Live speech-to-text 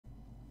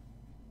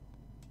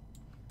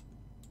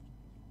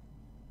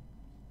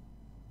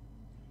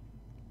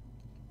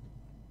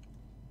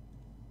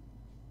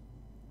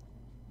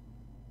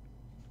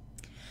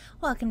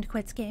Welcome to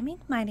Quits Gaming.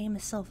 My name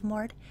is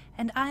Sylvamord,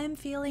 and I am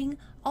feeling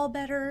all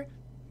better.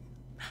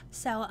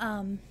 So,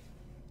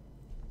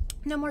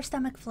 no more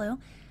stomach flu,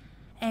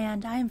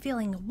 and I am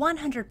feeling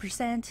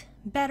 100%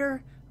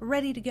 better,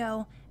 ready to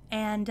go,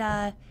 and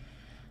I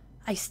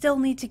still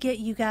need to get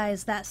you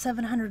guys that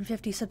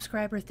 750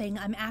 subscriber thing.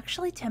 I'm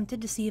actually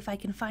tempted to see if I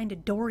can find a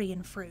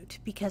durian fruit,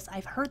 because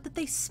I've heard that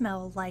they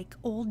smell like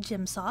old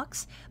gym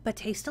socks, but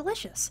taste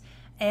delicious.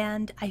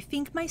 And I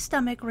think my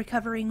stomach,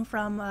 recovering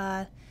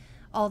from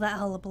all that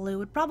hullabaloo,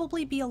 would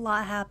probably be a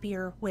lot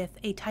happier with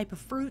a type of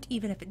fruit,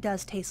 even if it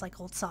does taste like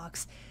old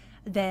socks,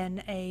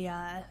 than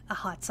a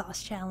hot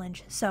sauce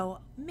challenge. So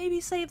maybe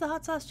save the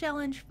hot sauce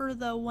challenge for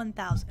the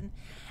 1000.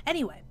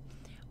 Anyway,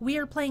 we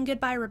are playing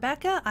Goodbye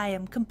Rebecca. I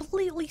am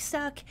completely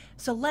stuck,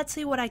 so let's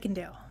see what I can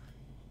do.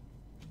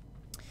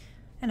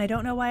 And I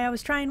don't know why I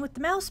was trying with the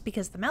mouse,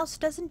 because the mouse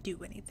doesn't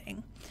do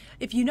anything.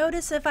 If you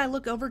notice, if I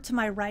look over to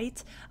my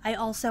right, I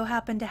also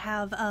happen to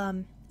have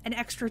an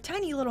extra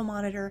tiny little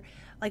monitor,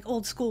 like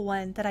old school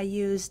one, that I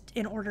used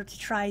in order to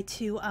try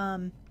to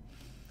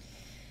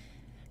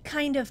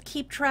kind of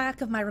keep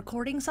track of my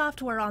recording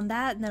software on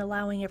that, and then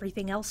allowing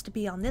everything else to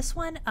be on this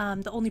one.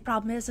 The only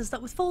problem is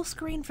that with full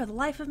screen, for the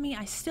life of me,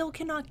 I still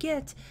cannot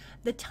get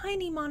the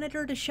tiny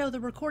monitor to show the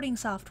recording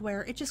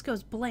software. It just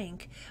goes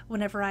blank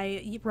whenever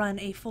I run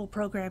a full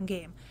program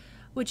game,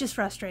 which is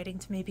frustrating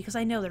to me because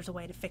I know there's a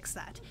way to fix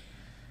that.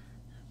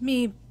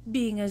 Me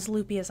being as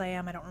loopy as I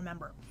am, I don't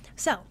remember.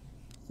 So,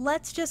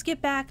 let's just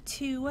get back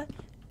to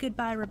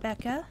Goodbye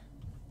Rebecca.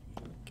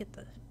 Get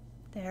the...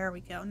 There we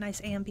go.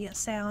 Nice ambient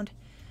sound.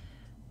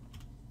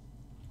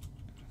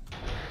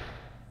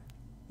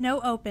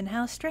 No open.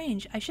 How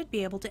strange. I should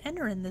be able to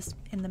enter in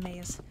the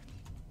maze.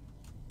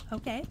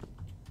 Okay.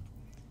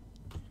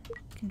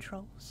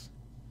 Controls.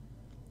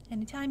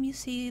 Anytime you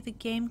see the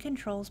game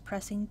controls,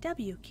 pressing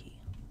W key.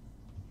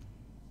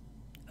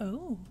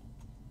 Oh.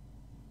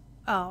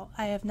 Oh,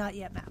 I have not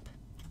yet map.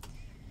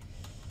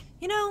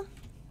 You know,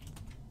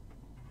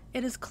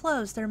 it is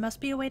closed. There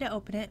must be a way to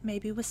open it,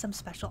 maybe with some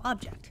special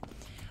object.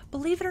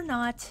 Believe it or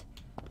not,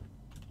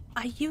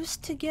 I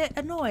used to get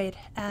annoyed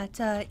at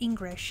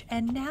English,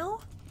 and now...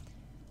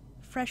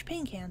 Fresh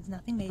paint cans,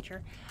 nothing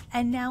major.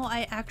 And now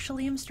I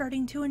actually am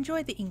starting to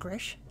enjoy the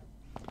English.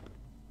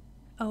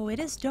 Oh, it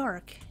is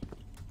dark.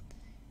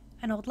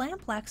 An old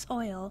lamp lacks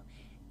oil.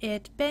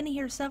 It's been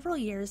here several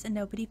years and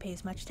nobody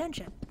pays much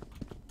attention.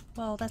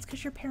 Well, that's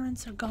because your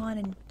parents are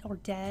gone or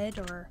dead,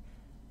 or...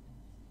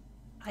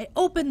 I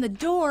opened the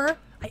door!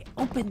 I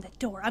opened the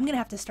door. I'm gonna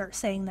have to start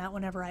saying that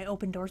whenever I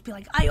open doors. Be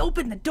like, I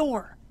opened the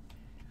door!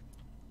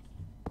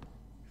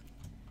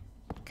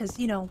 Because,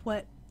 you know,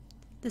 what...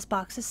 This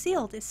box is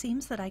sealed. It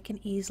seems that I can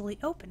easily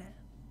open it.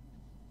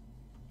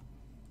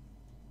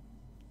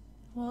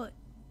 Well,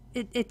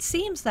 it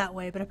seems that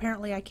way, but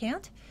apparently I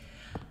can't.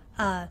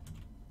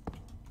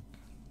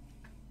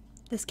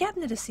 This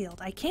cabinet is sealed.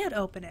 I can't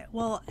open it.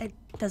 Well,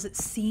 does it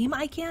seem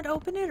I can't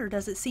open it, or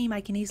does it seem I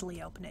can easily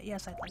open it?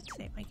 Yes, I'd like to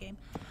save my game.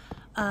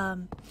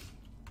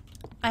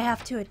 I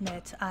have to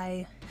admit,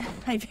 I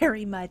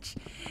very much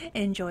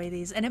enjoy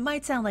these, and it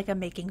might sound like I'm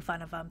making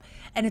fun of them,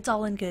 and it's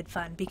all in good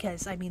fun,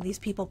 because, I mean, these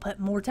people put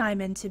more time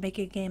into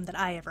making a game than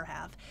I ever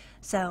have,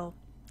 so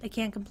I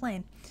can't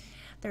complain.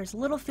 There's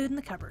little food in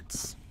the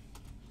cupboards.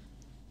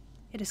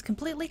 It is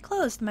completely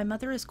closed. My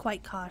mother is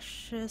quite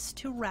cautious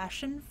to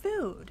ration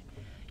food.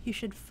 You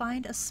should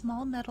find a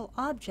small metal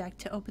object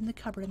to open the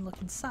cupboard and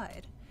look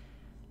inside.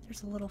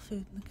 There's a little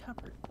food in the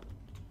cupboard.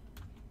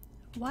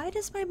 Why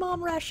does my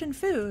mom ration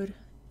food?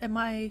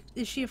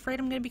 Is she afraid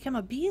I'm going to become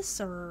obese,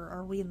 or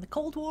are we in the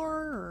Cold War,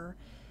 or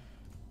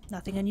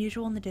nothing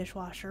unusual in the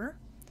dishwasher?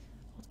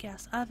 Old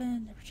gas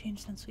oven, never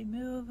changed since we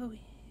moved.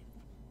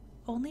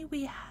 Only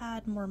we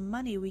had more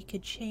money, we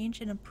could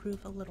change and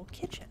improve a little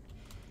kitchen.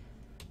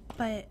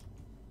 But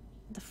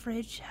the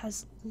fridge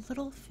has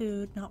little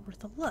food, not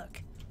worth a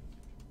look.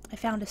 I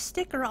found a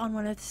sticker on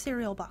one of the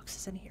cereal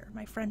boxes in here.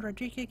 My friend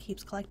Rodriguez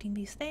keeps collecting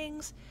these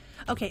things.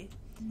 Okay.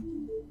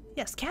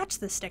 Yes, catch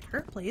the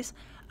sticker, please.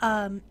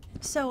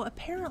 So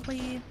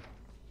apparently...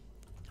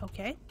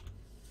 Okay.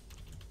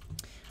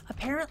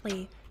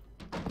 Apparently,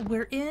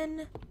 we're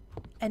in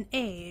an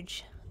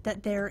age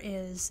that there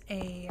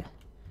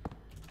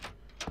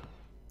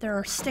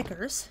are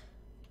stickers,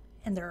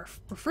 and there are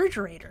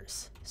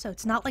refrigerators. So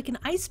it's not like an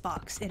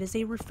icebox, it is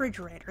a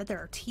refrigerator. There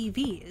are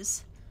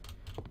TVs.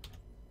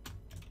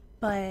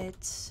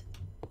 But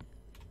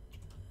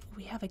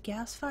we have a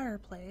gas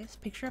fireplace,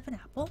 picture of an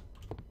apple.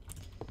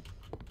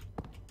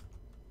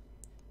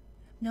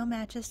 No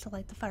matches to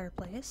light the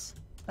fireplace,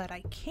 but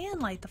I can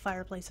light the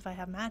fireplace if I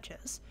have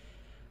matches.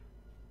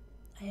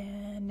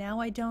 And now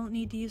I don't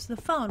need to use the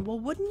phone. Well,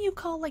 wouldn't you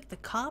call, like, the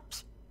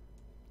cops?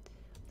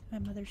 My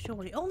mother's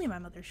jewelry. Only my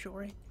mother's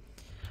jewelry.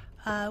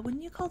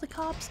 Wouldn't you call the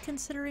cops,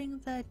 considering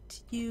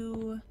that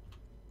you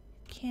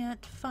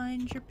can't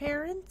find your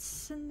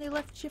parents and they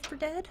left you for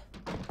dead?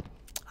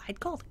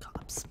 I'd call the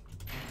cops.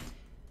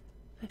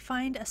 If I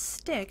find a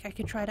stick, I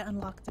could try to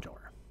unlock the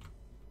door.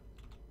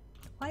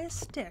 Why a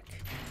stick?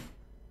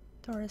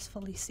 Door is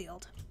fully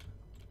sealed.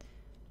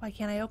 Why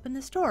can't I open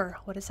this door?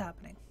 What is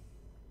happening?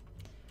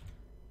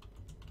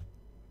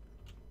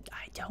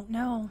 I don't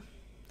know.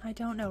 I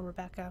don't know,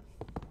 Rebecca.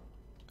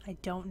 I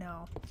don't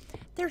know.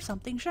 There's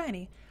something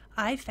shiny.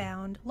 I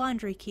found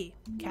laundry key.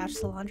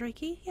 Catch the laundry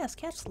key? Yes,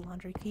 catch the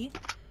laundry key.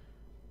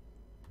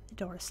 The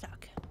door is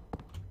stuck.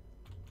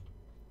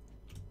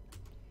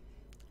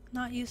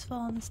 Not useful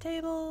on this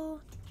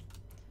table.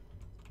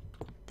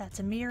 That's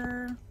a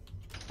mirror.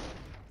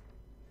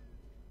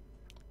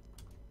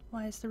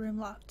 Why is the room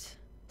locked?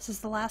 This is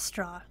the last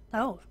straw.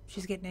 Oh,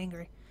 she's getting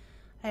angry.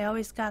 I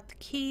always got the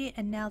key,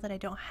 and now that I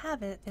don't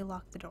have it, they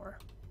lock the door.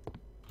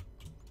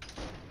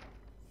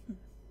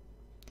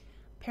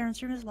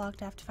 Parents' room is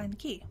locked. I have to find the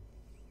key.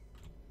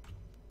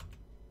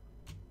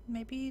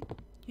 Maybe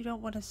you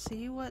don't want to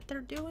see what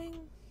they're doing?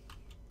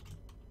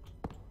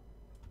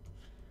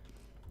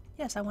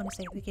 Yes, I want to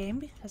save the game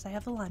because I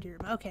have the laundry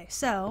room. Okay,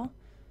 so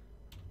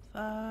if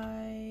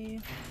I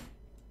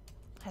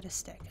had a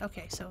stick.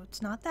 Okay, so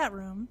it's not that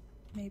room.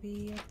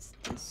 Maybe it's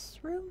this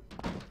room?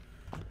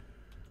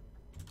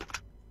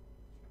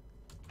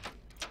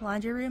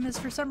 Laundry room is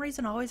for some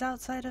reason always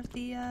outside of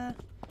the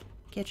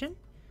kitchen.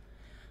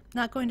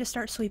 Not going to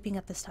start sweeping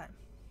at this time.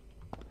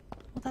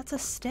 Well, that's a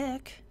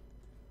stick.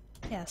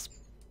 Yes.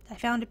 I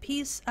found a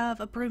piece of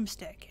a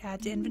broomstick.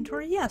 Add to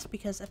inventory? Yes,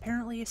 because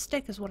apparently a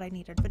stick is what I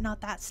needed, but not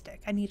that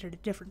stick. I needed a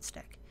different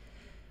stick.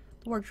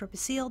 The wardrobe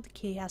is sealed. The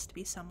key has to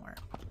be somewhere.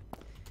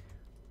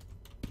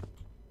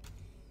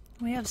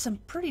 We have some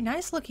pretty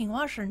nice looking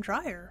washer and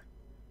dryer.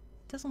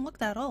 Doesn't look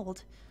that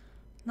old.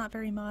 Not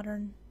very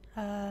modern.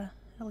 At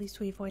least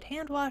we avoid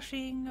hand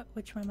washing,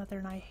 which my mother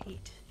and I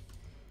hate.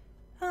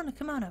 Oh, and a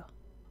kimono.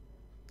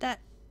 That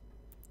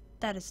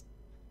is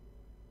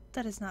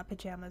not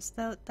pajamas.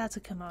 That's a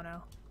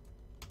kimono.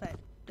 But,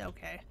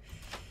 okay.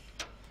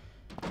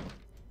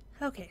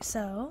 Okay,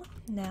 so,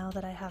 now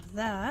that I have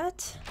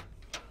that,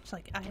 it's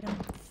like item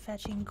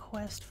fetching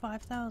quest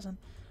 5000.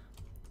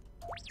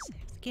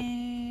 Save the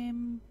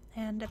game.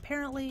 And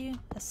apparently,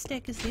 a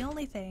stick is the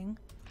only thing.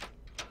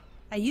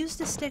 I used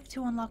a stick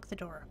to unlock the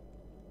door.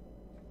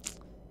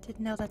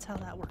 Didn't know that's how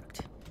that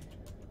worked.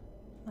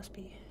 Must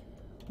be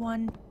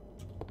one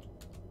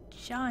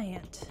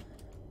giant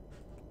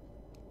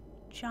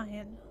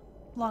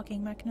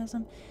locking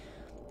mechanism.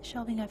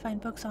 Shelving, I find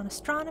books on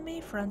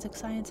astronomy, forensic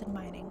science, and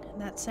mining.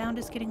 And that sound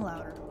is getting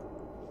louder.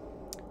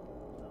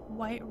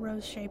 White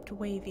rose-shaped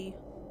wavy.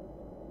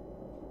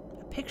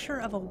 A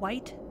picture of a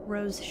white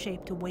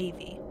rose-shaped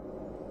wavy.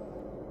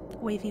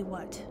 Wavy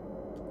what?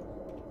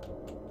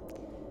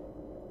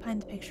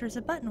 Behind the picture is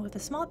a button with a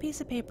small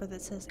piece of paper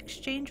that says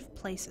exchange of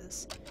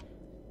places.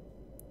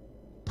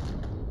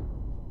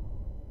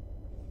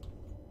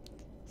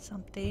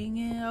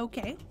 Something,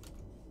 okay.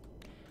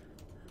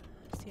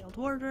 Sealed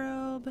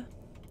wardrobe.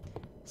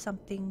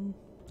 Something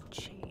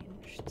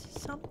changed.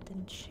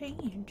 Something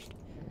changed.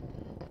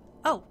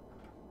 Oh!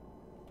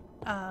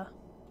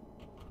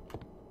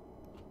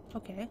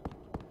 Okay.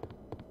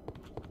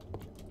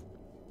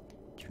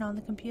 Turn on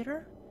the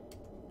computer?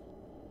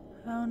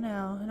 Oh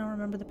no, I don't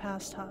remember the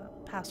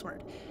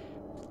password.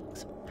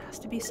 Has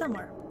to be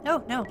somewhere.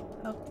 Oh, no.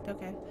 Oh,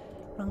 okay.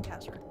 Wrong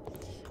password.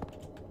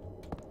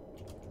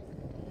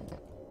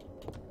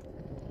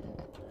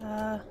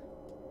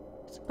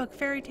 It's a book,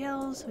 Fairy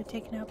Tales. We've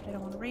taken out, but I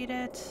don't want to read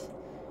it.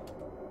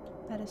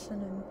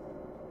 Medicine and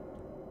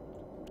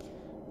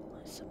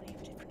so many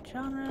different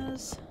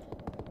genres.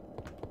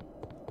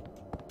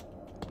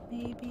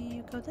 Maybe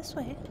you go this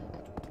way.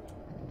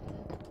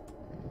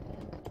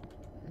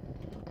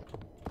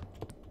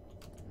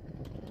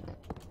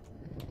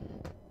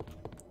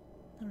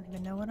 I don't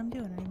even know what I'm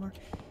doing anymore.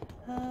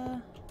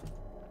 Oh,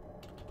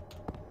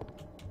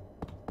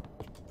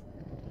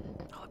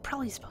 I'm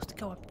probably supposed to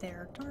go up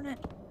there. Darn it.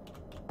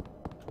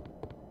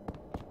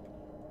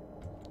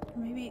 Or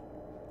maybe it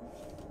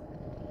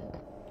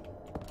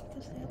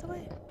goes the other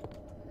way.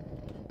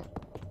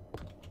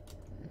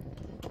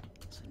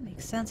 This would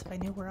make sense if I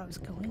knew where I was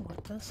going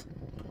with this.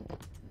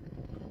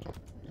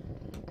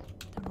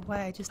 Don't know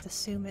why I just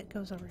assume it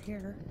goes over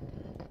here.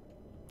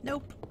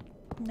 Nope.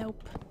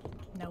 Nope.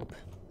 Nope.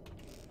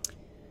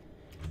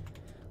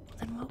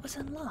 Then what was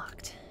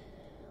unlocked?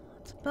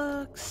 Lots of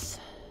books.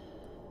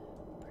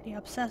 Pretty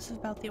obsessive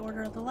about the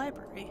order of the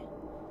library.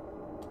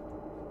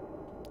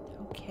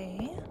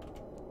 Okay.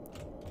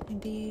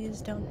 And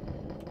these don't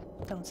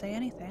say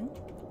anything.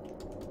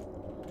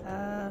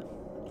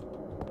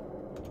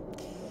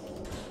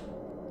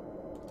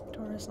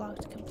 Door is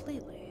locked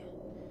completely.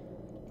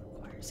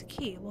 Requires a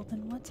key. Well,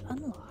 then what's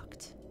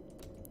unlocked?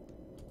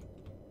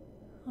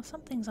 Well,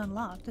 something's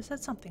unlocked. I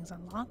said something's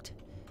unlocked.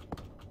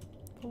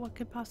 But what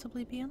could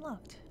possibly be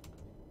unlocked?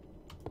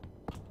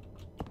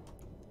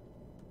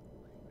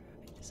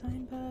 Graphic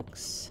design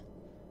books.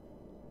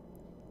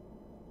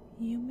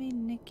 Yume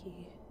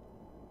Nikki.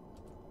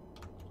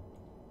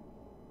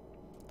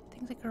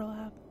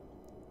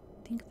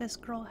 Think this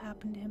girl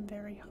happened to him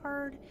very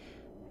hard.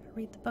 I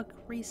read the book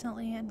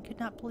recently and could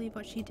not believe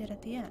what she did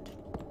at the end.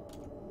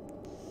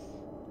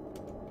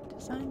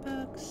 Design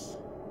books.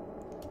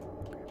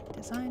 Graphic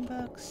design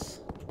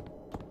books.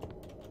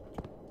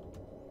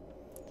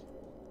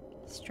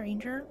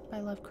 Stranger by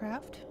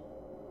Lovecraft.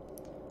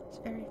 It's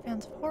very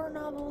fans of horror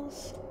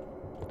novels,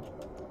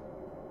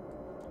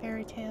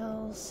 fairy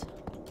tales,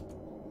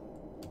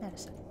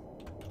 medicine.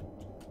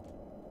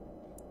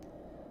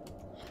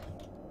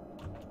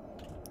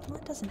 Well,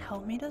 that doesn't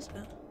help me, does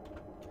it?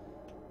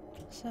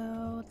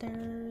 So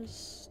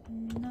there's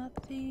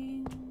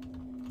nothing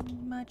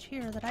much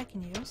here that I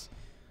can use.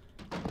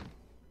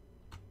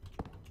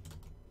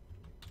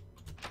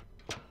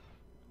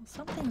 Well,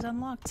 something's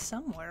unlocked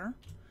somewhere.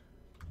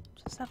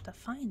 Just have to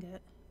find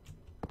it.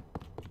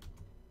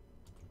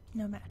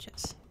 No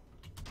matches.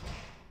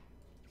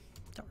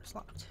 Door's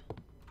locked.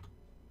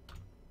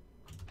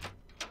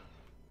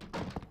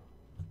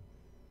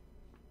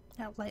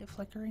 That light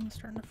flickering is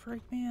starting to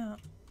freak me out.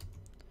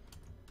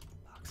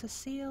 Box is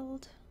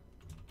sealed.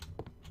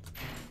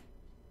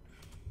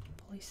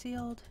 Fully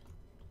sealed.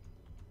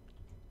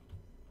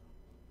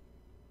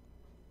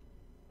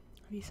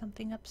 Maybe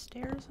something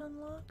upstairs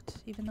unlocked,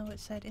 even though it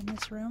said in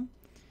this room.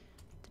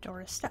 The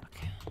door is stuck.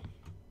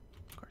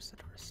 Of course the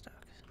door is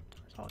stuck. The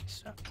door's always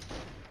stuck.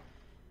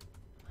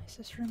 Why is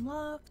this room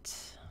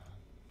locked?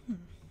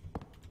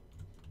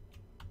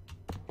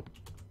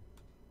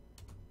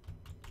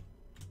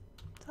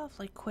 It's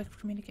awfully quick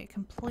for me to get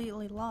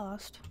completely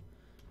lost.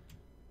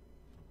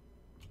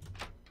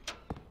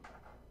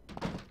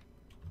 I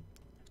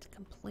have to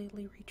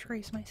completely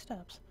retrace my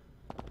steps.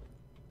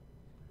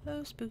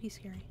 Oh, spooky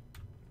scary.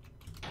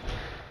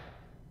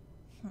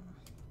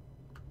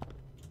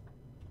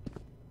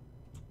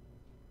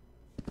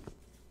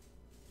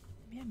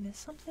 Maybe I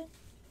missed something?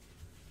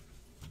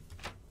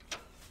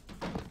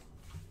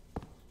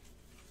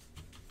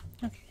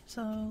 Okay,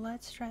 so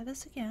let's try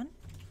this again.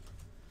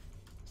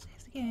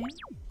 Save the game.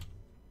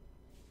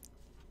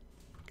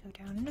 Go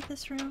down into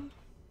this room.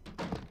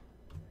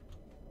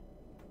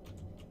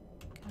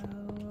 Go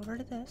over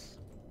to this.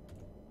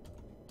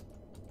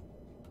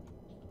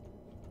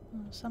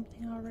 Oh,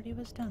 something already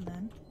was done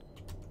then.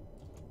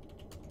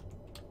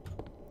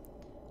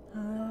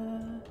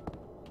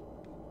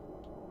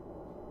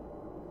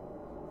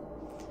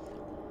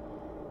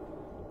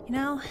 You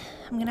know,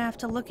 I'm gonna have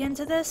to look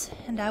into this,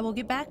 and I will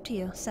get back to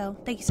you. So,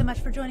 thank you so much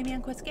for joining me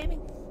on Quits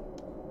Gaming.